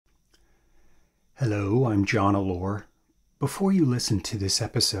Hello, I'm John Allure. Before you listen to this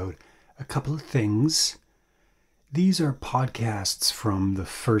episode, a couple of things. These are podcasts from the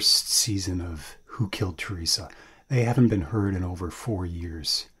first season of Who Killed Theresa. They haven't been heard in over 4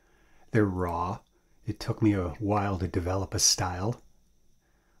 years. They're raw. It took me a while to develop a style.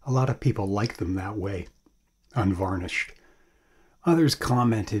 A lot of people like them that way, unvarnished. Others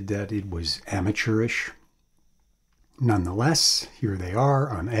commented that it was amateurish. Nonetheless, here they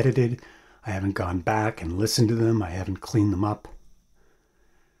are, unedited. I haven't gone back and listened to them. I haven't cleaned them up.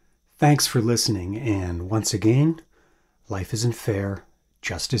 Thanks for listening, and once again, life isn't fair,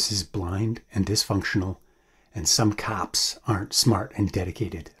 justice is blind and dysfunctional, and some cops aren't smart and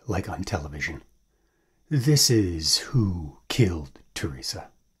dedicated like on television. This is Who Killed Theresa.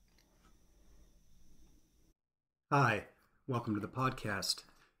 Hi, welcome to the podcast.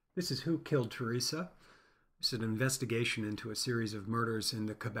 This is Who Killed Theresa. It's an investigation into a series of murders in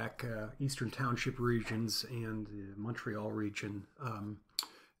the Quebec Eastern Township regions and the Montreal region.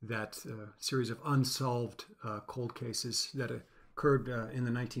 That series of unsolved cold cases that occurred in the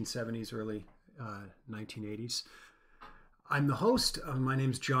 1970s, early 1980s. I'm the host. My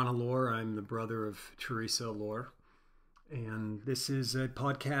name's John Allure. I'm the brother of Theresa Allure. And this is a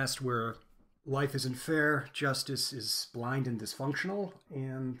podcast where life isn't fair, justice is blind and dysfunctional,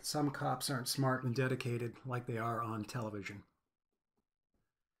 and some cops aren't smart and dedicated like they are on television.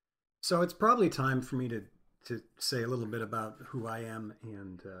 So it's probably time for me to say a little bit about who I am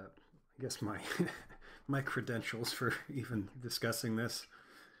and I guess my my credentials for even discussing this.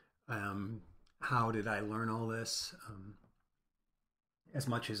 How did I learn all this? As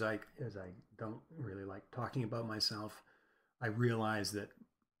much as I don't really like talking about myself, I realize that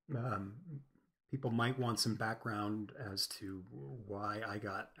people might want some background as to why I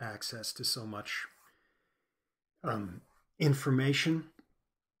got access to so much information,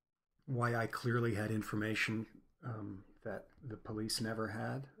 why I clearly had information that the police never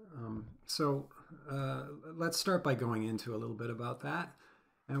had. So let's start by going into a little bit about that.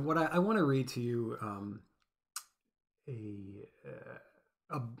 And what I want to read to you in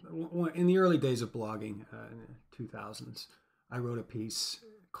the early days of blogging, in the 2000s, I wrote a piece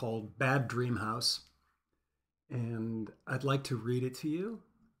called Bad Dream House, and I'd like to read it to you.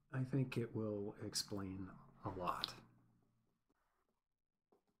 I think it will explain a lot.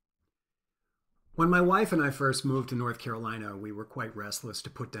 When my wife and I first moved to North Carolina, we were quite restless to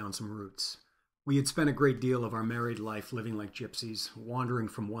put down some roots. We had spent a great deal of our married life living like gypsies, wandering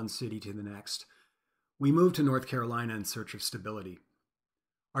from one city to the next. We moved to North Carolina in search of stability.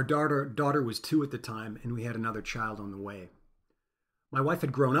 Our daughter was 2 at the time, and we had another child on the way. My wife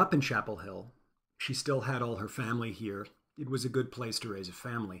had grown up in Chapel Hill. She still had all her family here. It was a good place to raise a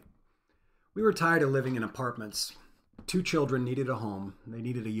family. We were tired of living in apartments. 2 children needed a home. They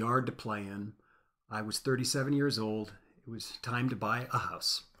needed a yard to play in. I was 37 years old. It was time to buy a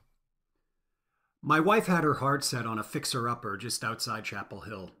house. My wife had her heart set on a fixer-upper just outside Chapel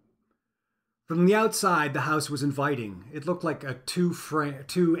Hill. From the outside, the house was inviting. It looked like two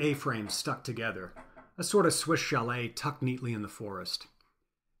A-frames stuck together. A sort of Swiss chalet tucked neatly in the forest.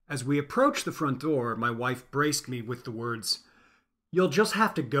 As we approached the front door, my wife braced me with the words, "You'll just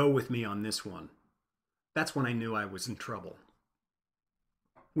have to go with me on this one." That's when I knew I was in trouble.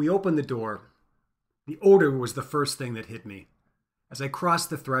 We opened the door. The odor was the first thing that hit me. As I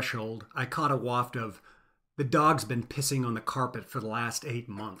crossed the threshold, I caught a waft of, "The dog's been pissing on the carpet for the last 8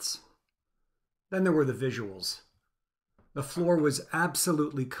 months." Then there were the visuals. The floor was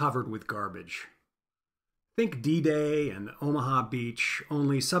absolutely covered with garbage. Think D-Day and Omaha Beach,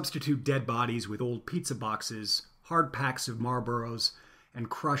 only substitute dead bodies with old pizza boxes, hard packs of Marlboros, and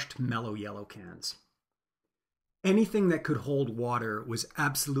crushed mellow yellow cans. Anything that could hold water was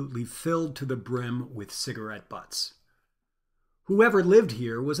absolutely filled to the brim with cigarette butts. Whoever lived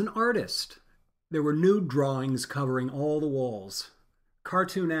here was an artist. There were nude drawings covering all the walls,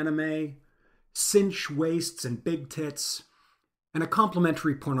 cartoon anime, cinch waists and big tits, and a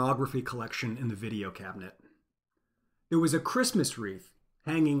complimentary pornography collection in the video cabinet. There was a Christmas wreath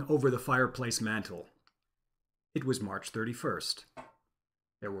hanging over the fireplace mantel. It was March 31st.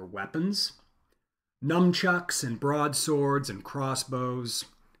 There were weapons, nunchucks and broadswords and crossbows,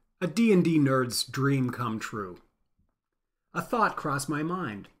 a D&D nerd's dream come true. A thought crossed my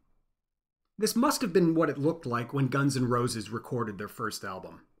mind. This must have been what it looked like when Guns N' Roses recorded their first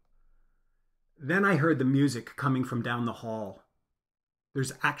album. Then I heard the music coming from down the hall.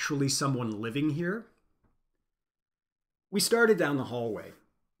 There's actually someone living here? We started down the hallway.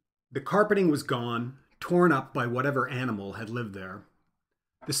 The carpeting was gone, torn up by whatever animal had lived there.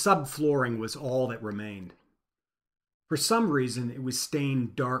 The subflooring was all that remained. For some reason, it was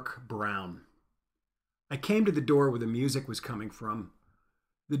stained dark brown. I came to the door where the music was coming from.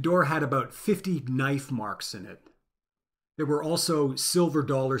 The door had about 50 knife marks in it. There were also silver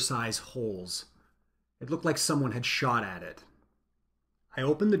dollar-size holes. It looked like someone had shot at it. I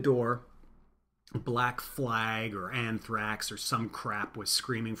opened the door. Black Flag or Anthrax or some crap was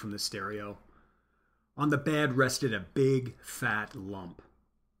screaming from the stereo. On the bed rested a big, fat lump.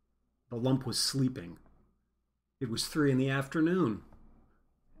 The lump was sleeping. It was 3 in the afternoon,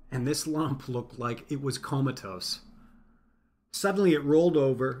 and this lump looked like it was comatose. Suddenly it rolled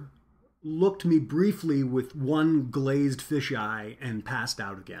over, looked me briefly with one glazed fish eye, and passed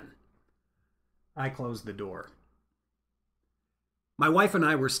out again. I closed the door. My wife and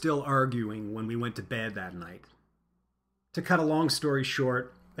I were still arguing when we went to bed that night. To cut a long story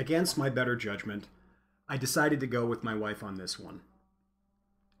short, against my better judgment, I decided to go with my wife on this one.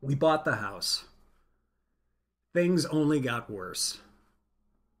 We bought the house. Things only got worse.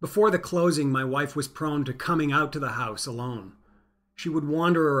 Before the closing, my wife was prone to coming out to the house alone. She would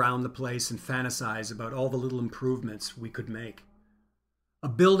wander around the place and fantasize about all the little improvements we could make. A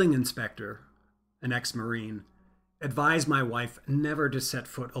building inspector, an ex-Marine, advised my wife never to set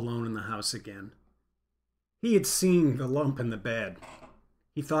foot alone in the house again. He had seen the lump in the bed.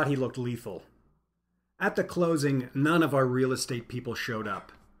 He thought he looked lethal. At the closing, none of our real estate people showed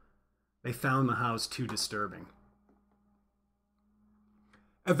up. They found the house too disturbing.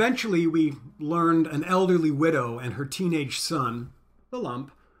 Eventually, we learned an elderly widow and her teenage son, the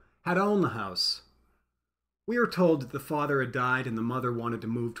lump, had owned the house. We were told that the father had died and the mother wanted to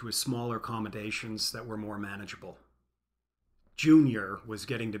move to smaller accommodations that were more manageable. Junior was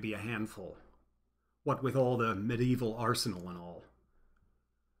getting to be a handful, what with all the medieval arsenal and all.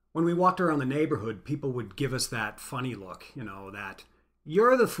 When we walked around the neighborhood, people would give us that funny look, that,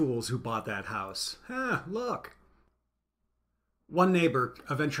 "You're the fools who bought that house. Look." One neighbor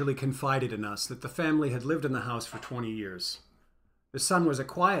eventually confided in us that the family had lived in the house for 20 years. The son was a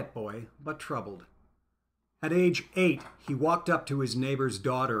quiet boy, but troubled. At age 8, he walked up to his neighbor's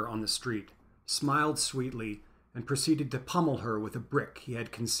daughter on the street, smiled sweetly, and proceeded to pummel her with a brick he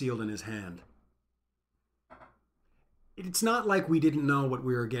had concealed in his hand. It's not like we didn't know what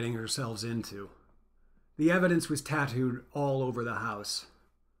we were getting ourselves into. The evidence was tattooed all over the house.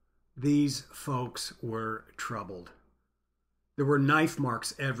 These folks were troubled. There were knife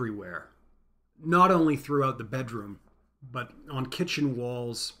marks everywhere, not only throughout the bedroom, but on kitchen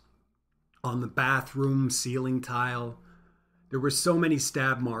walls, on the bathroom ceiling tile. There were so many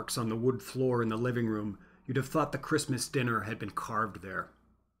stab marks on the wood floor in the living room, you'd have thought the Christmas dinner had been carved there.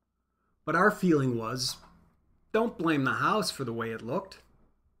 But our feeling was, don't blame the house for the way it looked.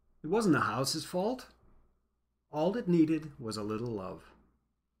 It wasn't the house's fault. All it needed was a little love,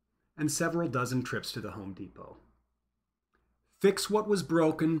 and several dozen trips to the Home Depot. Fix what was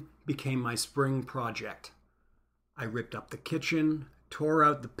broken became my spring project. I ripped up the kitchen, tore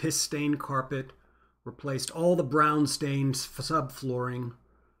out the piss-stained carpet, replaced all the brown-stained subflooring.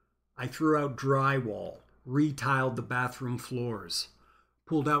 I threw out drywall, retiled the bathroom floors,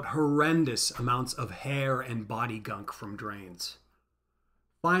 pulled out horrendous amounts of hair and body gunk from drains.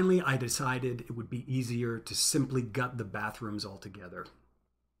 Finally, I decided it would be easier to simply gut the bathrooms altogether.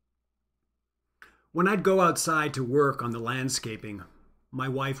 When I'd go outside to work on the landscaping, my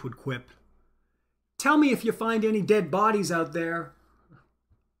wife would quip, "Tell me if you find any dead bodies out there."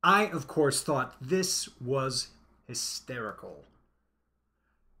 I, of course, thought this was hysterical.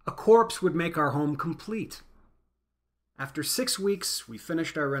 A corpse would make our home complete. After 6 weeks, we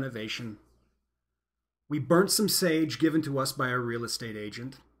finished our renovation. We burnt some sage given to us by our real estate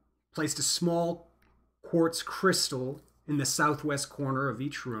agent, placed a small quartz crystal in the southwest corner of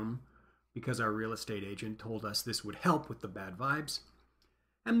each room, because our real estate agent told us this would help with the bad vibes,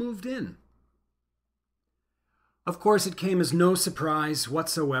 and moved in. Of course, it came as no surprise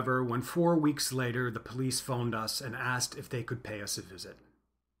whatsoever when 4 weeks later the police phoned us and asked if they could pay us a visit.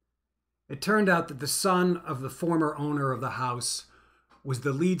 It turned out that the son of the former owner of the house was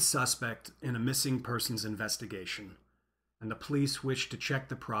the lead suspect in a missing persons investigation, and the police wished to check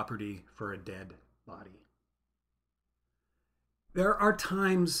the property for a dead body. There are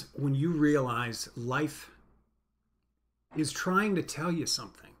times when you realize life is trying to tell you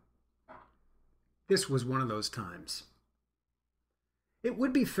something. This was one of those times. It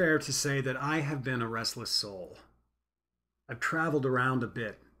would be fair to say that I have been a restless soul. I've traveled around a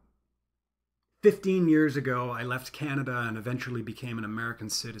bit. 15 years ago, I left Canada and eventually became an American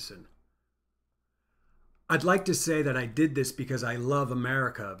citizen. I'd like to say that I did this because I love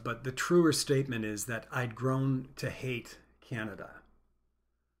America, but the truer statement is that I'd grown to hate Canada.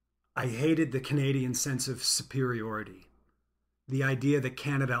 I hated the Canadian sense of superiority, the idea that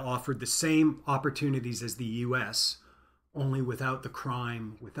Canada offered the same opportunities as the US, only without the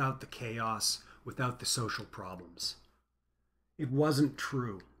crime, without the chaos, without the social problems. It wasn't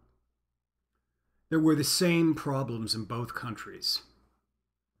true. There were the same problems in both countries.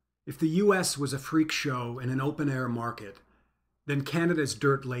 If the US was a freak show in an open-air market, then Canada's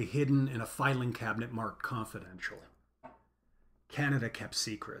dirt lay hidden in a filing cabinet marked confidential. Canada kept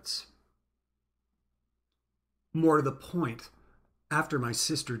secrets. More to the point, after my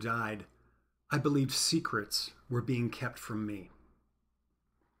sister died, I believed secrets were being kept from me.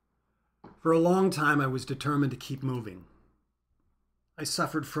 For a long time, I was determined to keep moving. I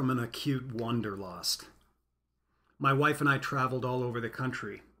suffered from an acute wanderlust. My wife and I traveled all over the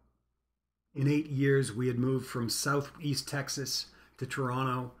country. In 8 years, we had moved from southeast Texas to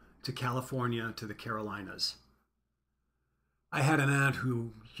Toronto to California to the Carolinas. I had an aunt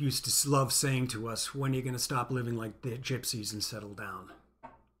who used to love saying to us, "When are you going to stop living like the gypsies and settle down?"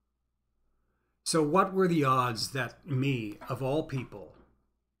 So what were the odds that me, of all people,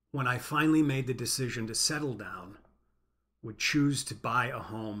 when I finally made the decision to settle down, would choose to buy a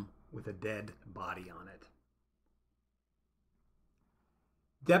home with a dead body on it?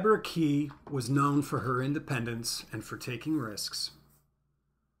 Deborah Key was known for her independence and for taking risks.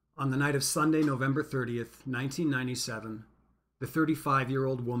 On the night of Sunday, November 30th, 1997, the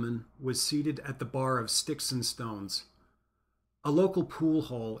 35-year-old woman was seated at the bar of Sticks and Stones, a local pool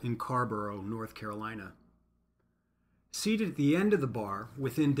hall in Carborough, North Carolina. Seated at the end of the bar,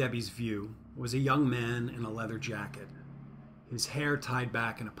 within Debbie's view, was a young man in a leather jacket, his hair tied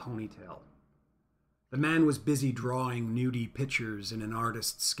back in a ponytail. The man was busy drawing nudie pictures in an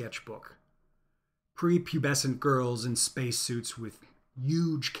artist's sketchbook. Prepubescent girls in spacesuits with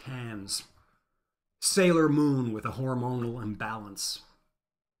huge cans. Sailor Moon with a hormonal imbalance.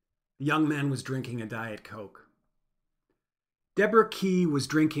 The young man was drinking a Diet Coke. Deborah Key was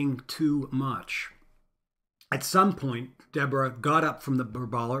drinking too much. At some point, Deborah got up from the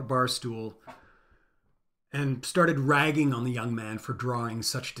bar stool and started ragging on the young man for drawing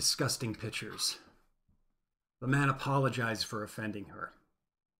such disgusting pictures. The man apologized for offending her.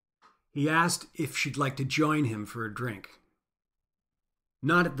 He asked if she'd like to join him for a drink.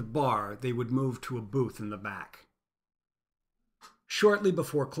 Not at the bar, they would move to a booth in the back. Shortly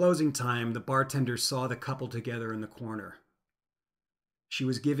before closing time, the bartender saw the couple together in the corner. She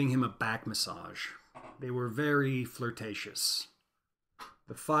was giving him a back massage. They were very flirtatious.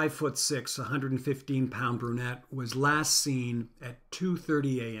 The 5'6", 115-pound brunette was last seen at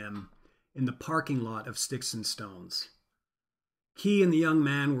 2:30 a.m. in the parking lot of Sticks and Stones. Key and the young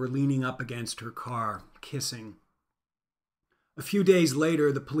man were leaning up against her car, kissing. A few days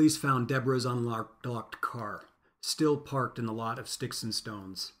later, the police found Deborah's unlocked car, still parked in the lot of Sticks and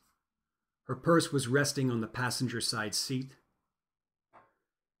Stones. Her purse was resting on the passenger side seat.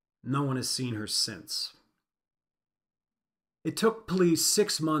 No one has seen her since. It took police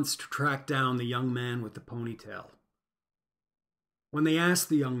 6 months to track down the young man with the ponytail. When they asked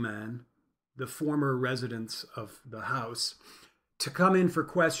the young man, the former resident of the house, to come in for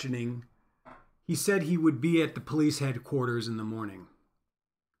questioning, he said he would be at the police headquarters in the morning.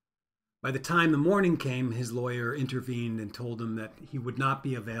 By the time the morning came, his lawyer intervened and told him that he would not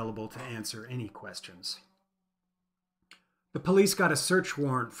be available to answer any questions. The police got a search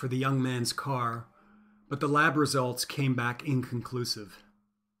warrant for the young man's car, but the lab results came back inconclusive.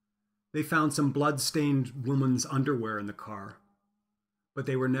 They found some blood-stained woman's underwear in the car, but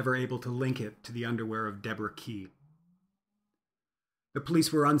they were never able to link it to the underwear of Deborah Key. The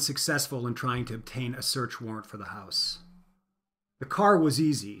police were unsuccessful in trying to obtain a search warrant for the house. The car was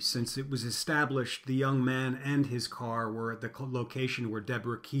easy, since it was established the young man and his car were at the location where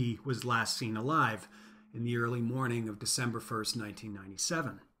Deborah Key was last seen alive in the early morning of December 1st,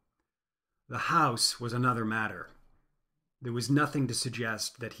 1997. The house was another matter. There was nothing to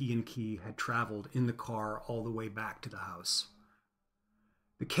suggest that he and Key had traveled in the car all the way back to the house.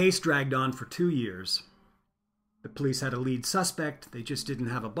 The case dragged on for 2 years. The police had a lead suspect, they just didn't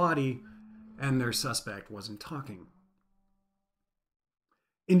have a body, and their suspect wasn't talking.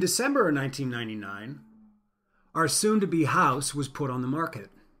 In December of 1999, our soon-to-be house was put on the market.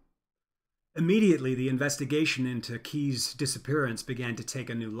 Immediately, the investigation into Key's disappearance began to take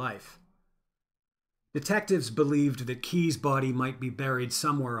a new life. Detectives believed that Key's body might be buried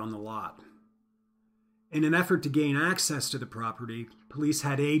somewhere on the lot. In an effort to gain access to the property, police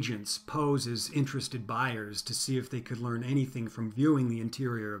had agents pose as interested buyers to see if they could learn anything from viewing the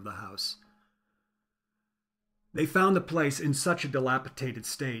interior of the house. They found the place in such a dilapidated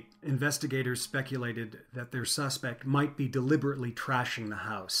state, investigators speculated that their suspect might be deliberately trashing the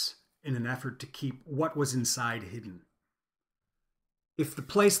house in an effort to keep what was inside hidden. If the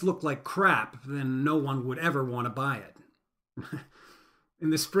place looked like crap, then no one would ever want to buy it. In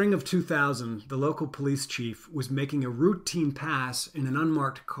the spring of 2000, the local police chief was making a routine pass in an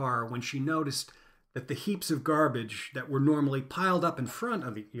unmarked car when she noticed that the heaps of garbage that were normally piled up in front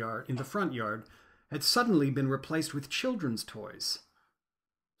yard, had suddenly been replaced with children's toys.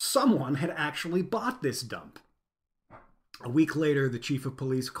 Someone had actually bought this dump. A week later, the chief of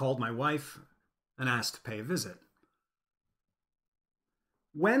police called my wife and asked to pay a visit.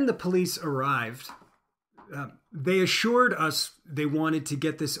 When the police arrived, they assured us they wanted to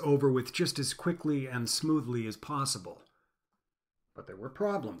get this over with just as quickly and smoothly as possible. But there were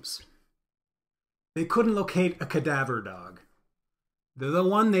problems. They couldn't locate a cadaver dog. The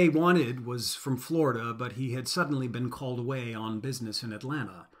one they wanted was from Florida, but he had suddenly been called away on business in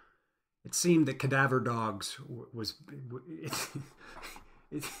Atlanta. It seemed that cadaver dogs was...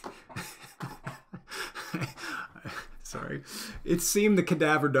 Sorry. It seemed the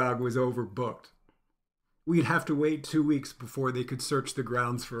cadaver dog was overbooked. We'd have to wait 2 weeks before they could search the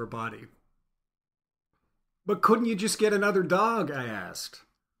grounds for a body. But couldn't you just get another dog? I asked.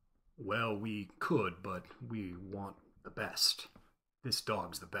 Well, we could, but we want the best. This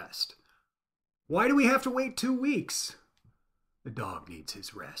dog's the best. Why do we have to wait 2 weeks? The dog needs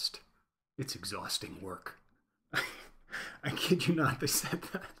his rest. It's exhausting work. I kid you not, they said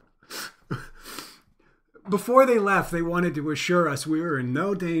that. Before they left, they wanted to assure us we were in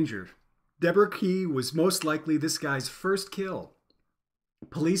no danger. Deborah Key was most likely this guy's first kill.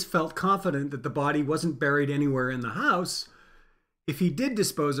 Police felt confident that the body wasn't buried anywhere in the house. If he did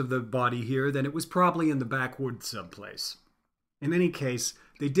dispose of the body here, then it was probably in the backwoods someplace. In any case,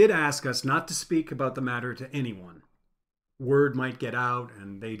 they did ask us not to speak about the matter to anyone. Word might get out,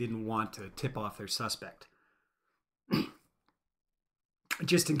 and they didn't want to tip off their suspect.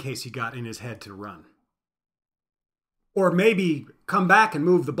 Just in case he got in his head to run. Or maybe come back and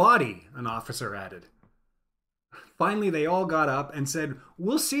move the body, an officer added. Finally, they all got up and said,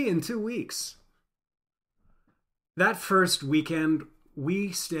 "We'll see in 2 weeks." That first weekend,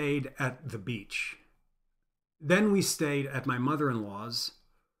 we stayed at the beach. Then we stayed at my mother-in-law's.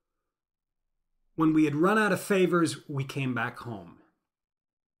 When we had run out of favors, we came back home.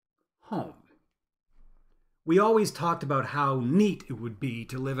 Home. We always talked about how neat it would be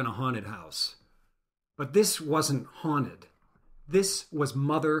to live in a haunted house. But this wasn't haunted. This was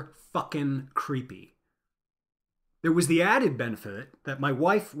motherfucking creepy. There was the added benefit that my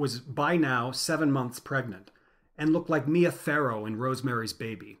wife was by now 7 months pregnant and looked like Mia Farrow in Rosemary's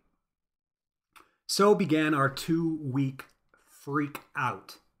Baby. So began our 2-week freak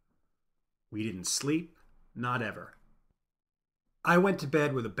out. We didn't sleep, not ever. I went to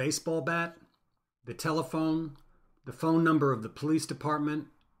bed with a baseball bat, the telephone, the phone number of the police department,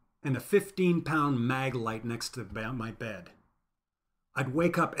 and a 15-pound mag light next to my bed. I'd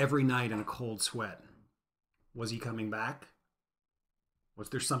wake up every night in a cold sweat. Was he coming back? Was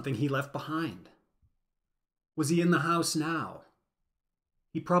there something he left behind? Was he in the house now?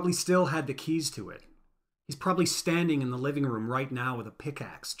 He probably still had the keys to it. He's probably standing in the living room right now with a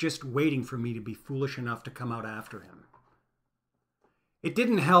pickaxe, just waiting for me to be foolish enough to come out after him. It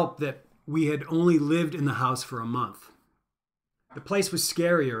didn't help that we had only lived in the house for a month. The place was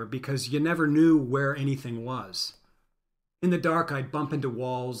scarier because you never knew where anything was. In the dark, I'd bump into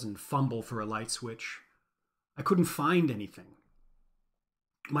walls and fumble for a light switch. I couldn't find anything.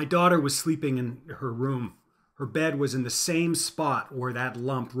 My daughter was sleeping in her room. Her bed was in the same spot where that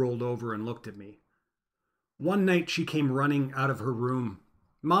lump rolled over and looked at me. One night she came running out of her room.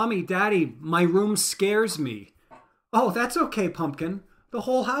 "Mommy, Daddy, my room scares me." "Oh, that's okay, Pumpkin. The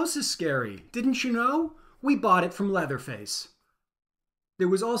whole house is scary. Didn't you know? We bought it from Leatherface." There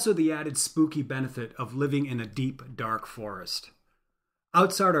was also the added spooky benefit of living in a deep, dark forest.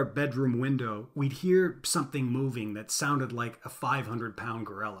 Outside our bedroom window, we'd hear something moving that sounded like a 500-pound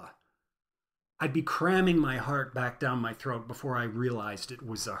gorilla. I'd be cramming my heart back down my throat before I realized it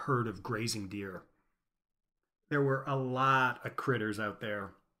was a herd of grazing deer. There were a lot of critters out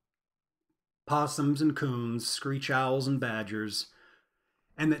there. Possums and coons, screech owls and badgers,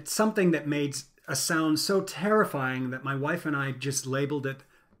 and it's something that made a sound so terrifying that my wife and I just labeled it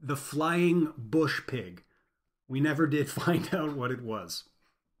the flying bush pig. We never did find out what it was.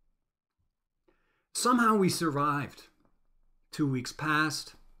 Somehow we survived. 2 weeks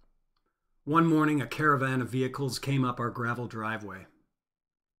passed. One morning, a caravan of vehicles came up our gravel driveway.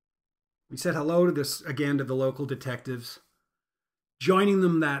 We said hello to the local detectives. Joining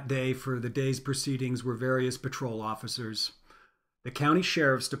them that day for the day's proceedings were various patrol officers, the county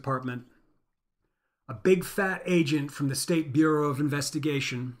sheriff's department, a big fat agent from the State Bureau of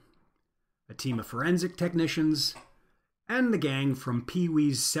Investigation, a team of forensic technicians, and the gang from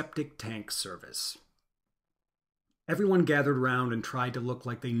Pee-wee's septic tank service. Everyone gathered around and tried to look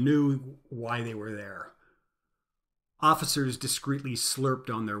like they knew why they were there. Officers discreetly slurped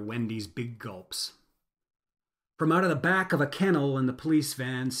on their Wendy's big gulps. From out of the back of a kennel in the police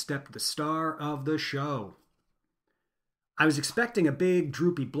van stepped the star of the show. I was expecting a big,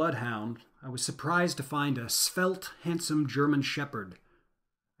 droopy bloodhound. I was surprised to find a svelte, handsome German shepherd.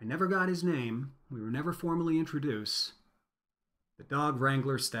 I never got his name. We were never formally introduced. The dog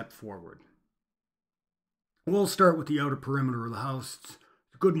wrangler stepped forward. We'll start with the outer perimeter of the house. It's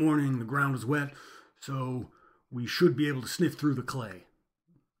a good morning. The ground is wet, so we should be able to sniff through the clay.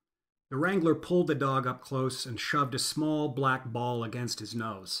 The wrangler pulled the dog up close and shoved a small black ball against his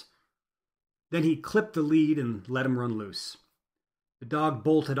nose. Then he clipped the lead and let him run loose. The dog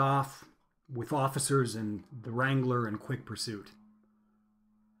bolted off, with officers and the wrangler in quick pursuit.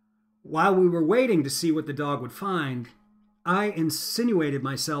 While we were waiting to see what the dog would find, I insinuated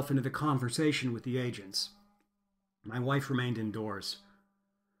myself into the conversation with the agents. My wife remained indoors.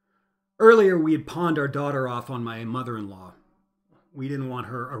 Earlier, we had pawned our daughter off on my mother-in-law. We didn't want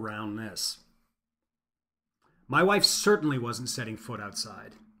her around this. My wife certainly wasn't setting foot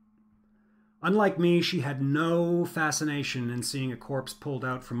outside. Unlike me, she had no fascination in seeing a corpse pulled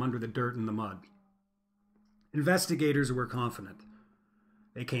out from under the dirt and the mud. Investigators were confident.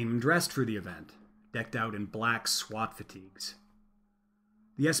 They came dressed for the event, decked out in black SWAT fatigues.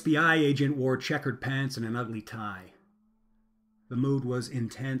 The SBI agent wore checkered pants and an ugly tie. The mood was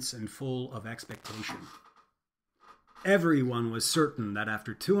intense and full of expectation. Everyone was certain that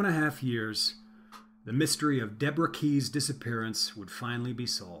after 2.5 years, the mystery of Deborah Key's disappearance would finally be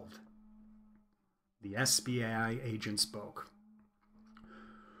solved. The SBI agent spoke.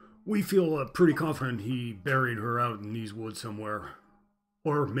 We feel pretty confident he buried her out in these woods somewhere.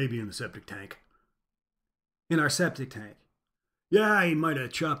 Or maybe in the septic tank. In our septic tank? Yeah, he might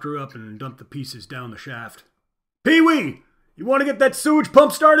have chopped her up and dumped the pieces down the shaft. Pee-wee! You want to get that sewage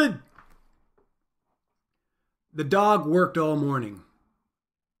pump started? The dog worked all morning.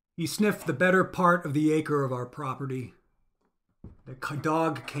 He sniffed the better part of the acre of our property. The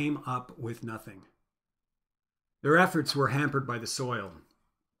dog came up with nothing. Their efforts were hampered by the soil.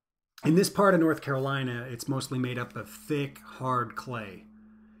 In this part of North Carolina, it's mostly made up of thick, hard clay.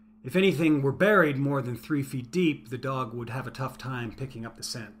 If anything were buried more than 3 feet deep, the dog would have a tough time picking up the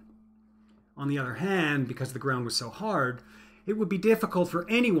scent. On the other hand, because the ground was so hard, it would be difficult for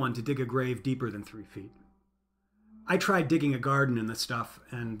anyone to dig a grave deeper than 3 feet. I tried digging a garden in the stuff,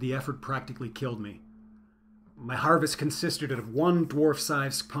 and the effort practically killed me. My harvest consisted of 1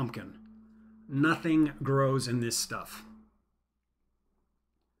 dwarf-sized pumpkin. Nothing grows in this stuff.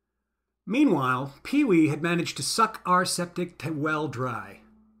 Meanwhile, Pee-wee had managed to suck our septic well dry.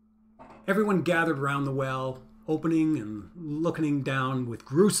 Everyone gathered around the well, opening and looking down with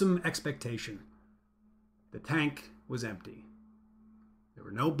gruesome expectation. The tank was empty. There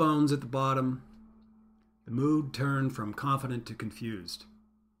were no bones at the bottom. The mood turned from confident to confused.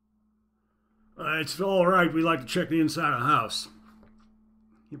 It's all right. We like to check the inside of the house.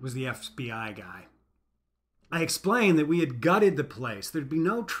 It was the FBI guy. I explained that we had gutted the place. There'd be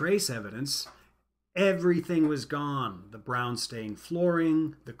no trace evidence. Everything was gone. The brown-stained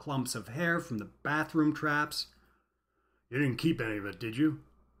flooring, the clumps of hair from the bathroom traps. You didn't keep any of it, did you?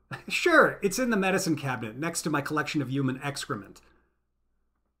 Sure, it's in the medicine cabinet next to my collection of human excrement.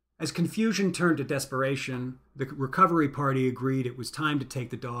 As confusion turned to desperation, the recovery party agreed it was time to take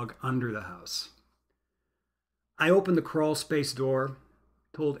the dog under the house. I opened the crawl space door,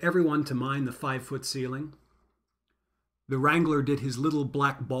 told everyone to mind the 5-foot ceiling. The wrangler did his little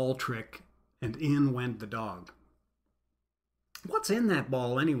black ball trick, and in went the dog. What's in that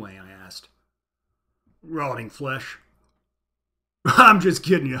ball anyway? I asked. Rotting flesh. I'm just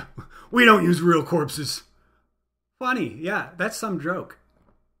kidding you. We don't use real corpses. Funny, yeah, that's some joke.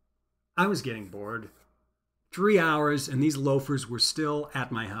 I was getting bored. 3 hours and these loafers were still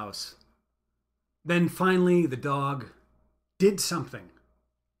at my house. Then finally the dog did something.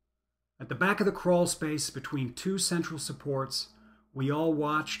 At the back of the crawl space between 2 central supports, we all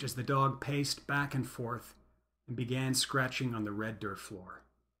watched as the dog paced back and forth and began scratching on the red dirt floor.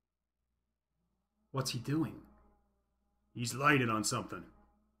 What's he doing? He's lighted on something.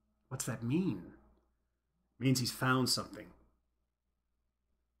 What's that mean? It means he's found something.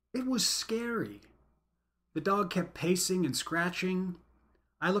 It was scary. The dog kept pacing and scratching.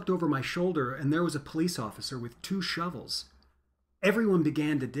 I looked over my shoulder and there was a police officer with 2 shovels. Everyone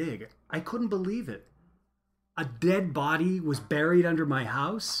began to dig. I couldn't believe it. A dead body was buried under my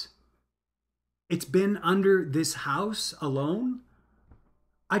house? It's been under this house alone?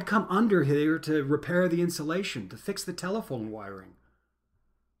 I'd come under here to repair the insulation, to fix the telephone wiring.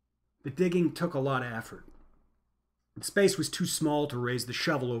 The digging took a lot of effort. The space was too small to raise the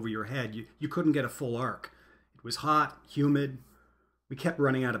shovel over your head. You couldn't get a full arc. It was hot, humid. We kept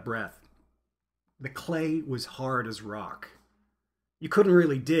running out of breath. The clay was hard as rock. You couldn't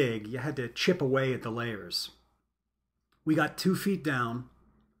really dig. You had to chip away at the layers. We got 2 feet down.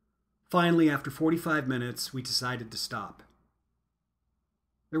 Finally, after 45 minutes, we decided to stop.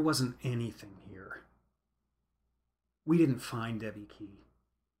 There wasn't anything here. We didn't find Debbie Key.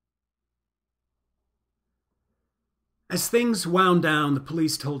 As things wound down, the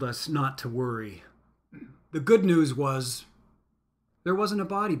police told us not to worry. The good news was there wasn't a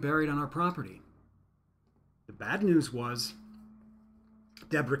body buried on our property. The bad news was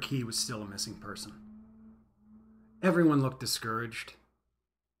Deborah Key was still a missing person. Everyone looked discouraged.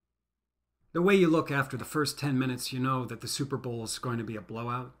 The way you look after the first 10 minutes, you know that the Super Bowl is going to be a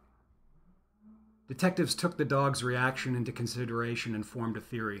blowout. Detectives took the dog's reaction into consideration and formed a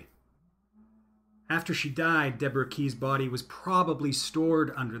theory. After she died, Deborah Key's body was probably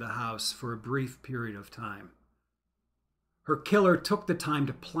stored under the house for a brief period of time. Her killer took the time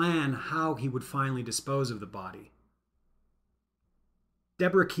to plan how he would finally dispose of the body.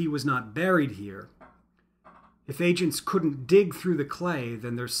 Deborah Key was not buried here. If agents couldn't dig through the clay,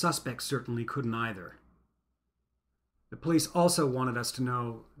 then their suspects certainly couldn't either. The police also wanted us to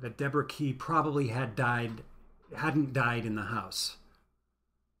know that Deborah Key probably hadn't died in the house.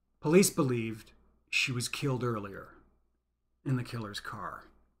 Police believed she was killed earlier in the killer's car.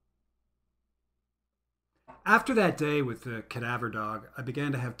 After that day with the cadaver dog, I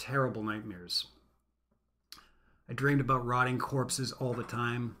began to have terrible nightmares. I dreamed about rotting corpses all the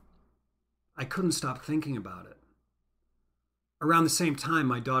time. I couldn't stop thinking about it. Around the same time,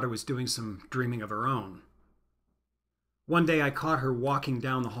 my daughter was doing some dreaming of her own. One day I caught her walking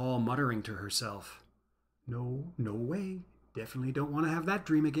down the hall muttering to herself, "No, no way. Definitely don't want to have that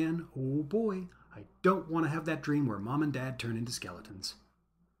dream again. Oh boy, I don't want to have that dream where Mom and Dad turn into skeletons."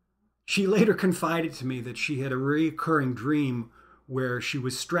 She later confided to me that she had a recurring dream where she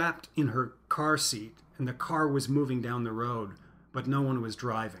was strapped in her car seat and the car was moving down the road, but no one was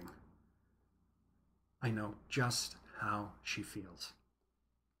driving. I know just how she feels.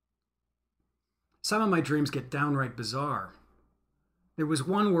 Some of my dreams get downright bizarre. There was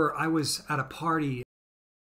one where I was at a party